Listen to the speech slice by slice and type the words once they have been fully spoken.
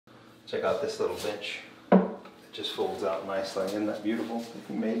Check out this little bench. It just folds out nicely. Isn't that beautiful that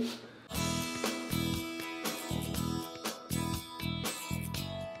he made?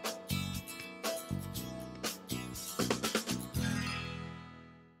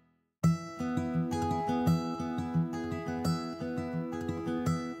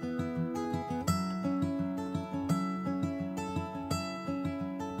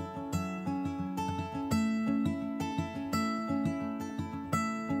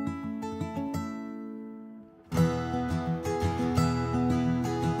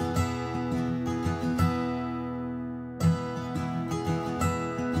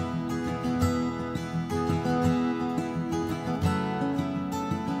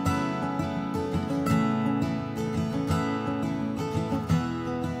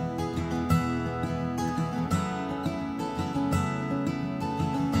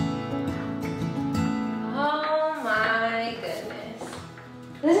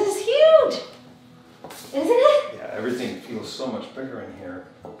 This is huge, isn't it? Yeah, everything feels so much bigger in here.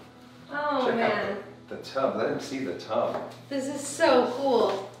 Oh Check man. out the tub. Let him see the tub. This is so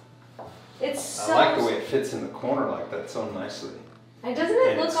cool. It's so... I like the way it fits in the corner like that so nicely. And doesn't it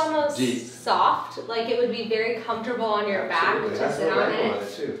And look it's almost deep. soft? Like it would be very comfortable on your back to That's sit what on I it.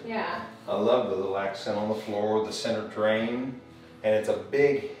 wanted too. Yeah. I love the little accent on the floor, the center drain, and it's a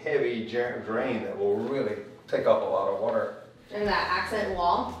big, heavy drain that will really take up a lot of water. And that accent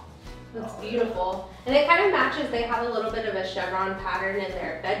wall. That's beautiful. And it kind of matches, they have a little bit of a chevron pattern in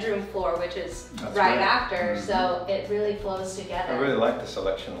their bedroom floor, which is right after, so it really flows together. I really like the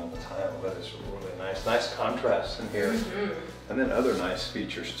selection on the tile. That is really nice. Nice contrast in here. And then other nice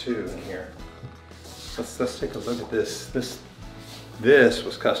features too in here. Let's take a look at this. This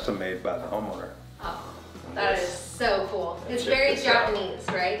was custom made by the homeowner. Oh, that is so cool. It's very Japanese,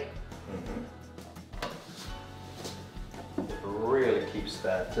 right? It really keeps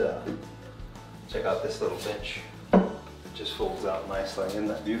that, check out this little bench. It just folds out nicely. Isn't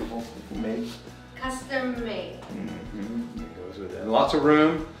that beautiful? Made? Custom made. It goes with it. And lots of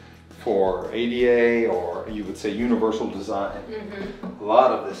room for ADA, or you would say universal design. A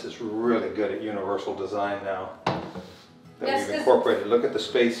lot of this is really good at universal design now that we've incorporated. Look at the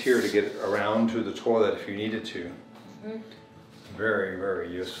space here to get around to the toilet if you needed to. Very,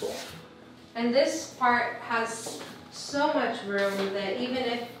 very useful. And this part has so much room that even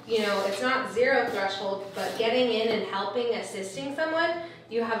if, you know, it's not zero threshold, but getting in and helping, assisting someone,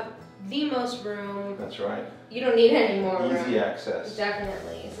 you have the most room. That's right. You don't need any more room. Easy access.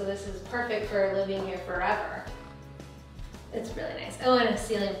 Definitely. So this is perfect for living here forever. It's really nice. Oh, and a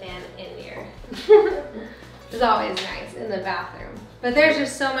ceiling fan in here. It's always nice in the bathroom. But there's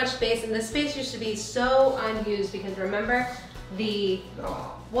just so much space, and the space used to be so unused because remember the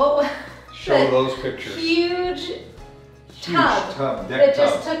Show those pictures. Huge tub deck that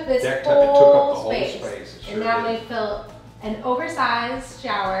just tub. took this Deck tub. It took up the whole whole space. It And sure now did. we built an oversized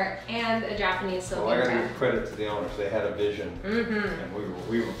shower and a Japanese soaking Well, I gotta tub. give credit to the owners. They had a vision, and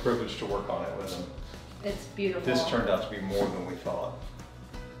we were privileged to work on it with them. It's beautiful. This turned out to be more than we thought.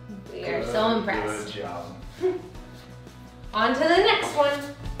 We are so impressed. Good job. On to the next one.